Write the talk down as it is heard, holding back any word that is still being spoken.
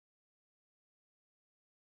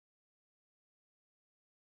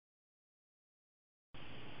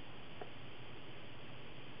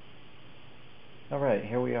Alright,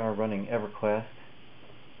 here we are running EverQuest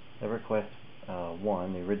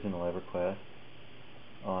 1, the original EverQuest,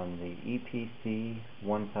 on the EPC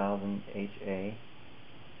 1000HA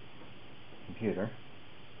computer.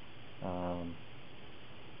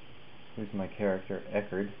 Here's my character,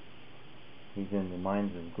 Eckerd. He's in the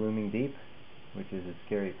Mines of Glooming Deep, which is a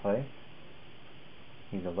scary place.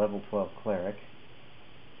 He's a level 12 cleric.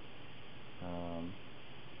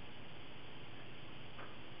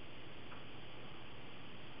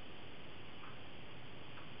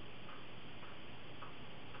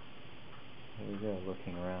 Here we go,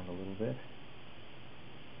 looking around a little bit.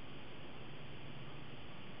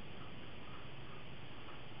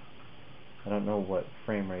 I don't know what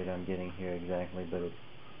frame rate I'm getting here exactly, but it's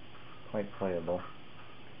quite playable.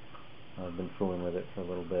 I've been fooling with it for a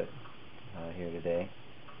little bit here today.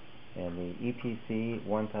 And the EPC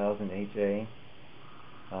 1000HA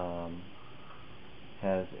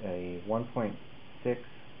has a 1.6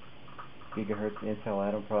 gigahertz Intel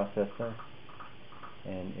Atom processor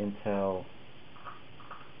and Intel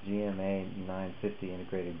GMA 950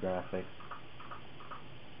 integrated graphics.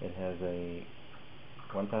 It has a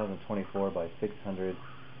 1024 by 600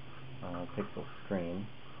 pixel screen,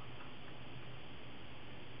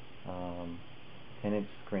 10-inch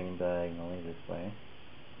screen diagonally this way.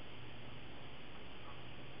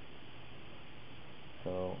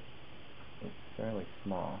 So it's fairly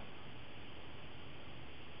small.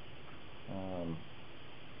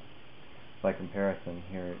 By comparison,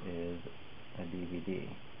 here is a DVD.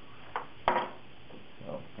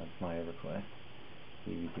 So that's my EverQuest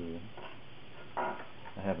DVD.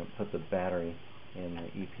 I haven't put the battery in the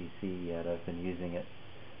EPC yet. I've been using it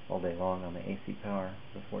all day long on the AC power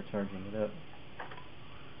before charging it up.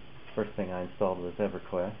 First thing I installed was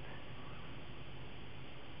EverQuest.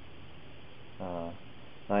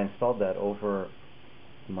 I installed that over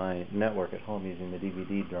my network at home using the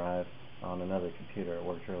DVD drive on another computer. It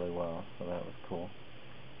worked really well, so that was cool.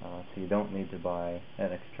 So you don't need to buy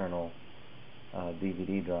an external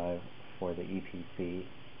DVD drive for the EPC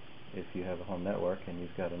if you have a home network and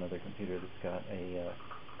you've got another computer that's got a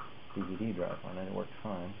DVD drive on it. It works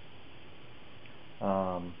fine.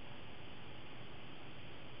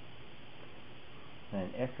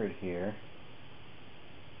 And Eckerd here,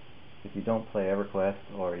 if you don't play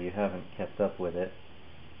EverQuest or you haven't kept up with it,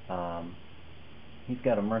 he's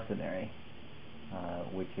got a mercenary,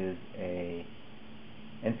 which is a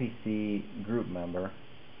NPC group member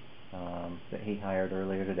that he hired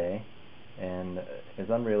earlier today. And as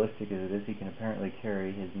unrealistic as it is, he can apparently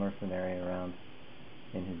carry his mercenary around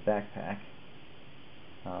in his backpack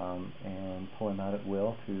and pull him out at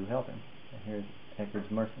will to help him. And here's Eckerd's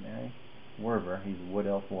mercenary, Werber. He's a Wood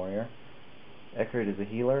Elf warrior. Eckerd is a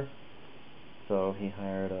healer, so he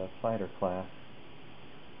hired a fighter class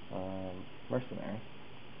mercenary,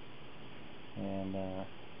 and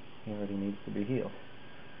he already needs to be healed.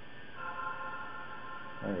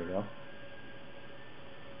 There we go.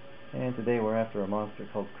 And today we're after a monster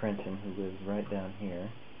called Crenshin, who lives right down here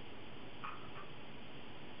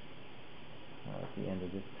at the end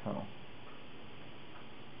of this tunnel.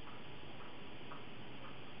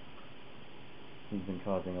 He's been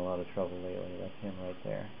causing a lot of trouble lately. That's him right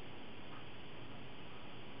there.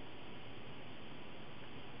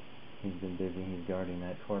 He's been busy. He's guarding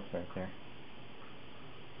that corpse right there.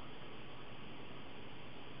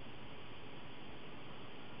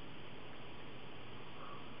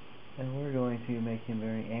 And we're going to make him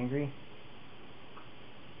very angry.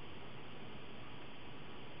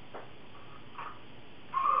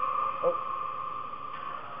 Oh!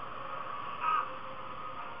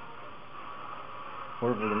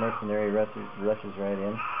 Werber the mercenary rushes right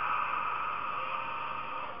in.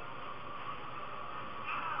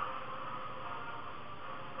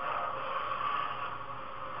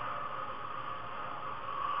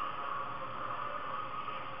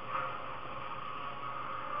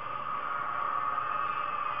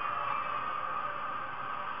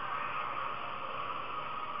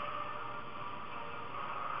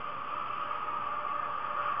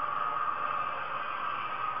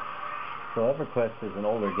 So EverQuest is an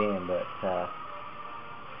older game, but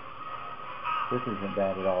this isn't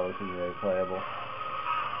bad at all. This is very playable.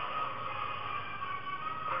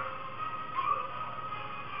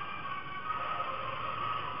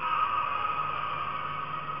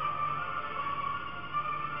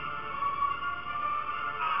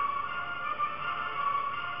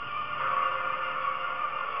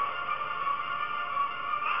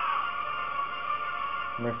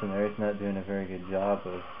 Mercenary's not doing a very good job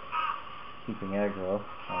of keeping aggro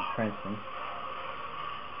on Crenshin.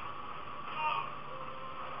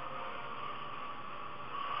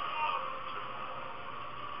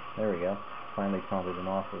 There we go. Finally sounded an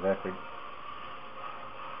off the record.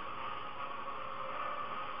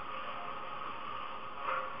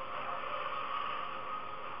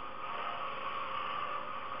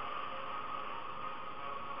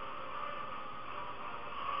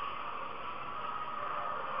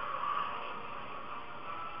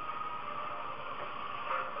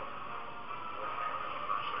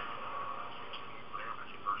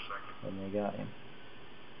 And they got him.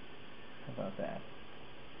 How about that?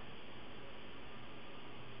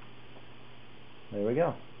 There we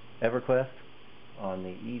go. EverQuest on the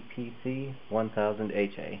EPC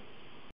 1000HA.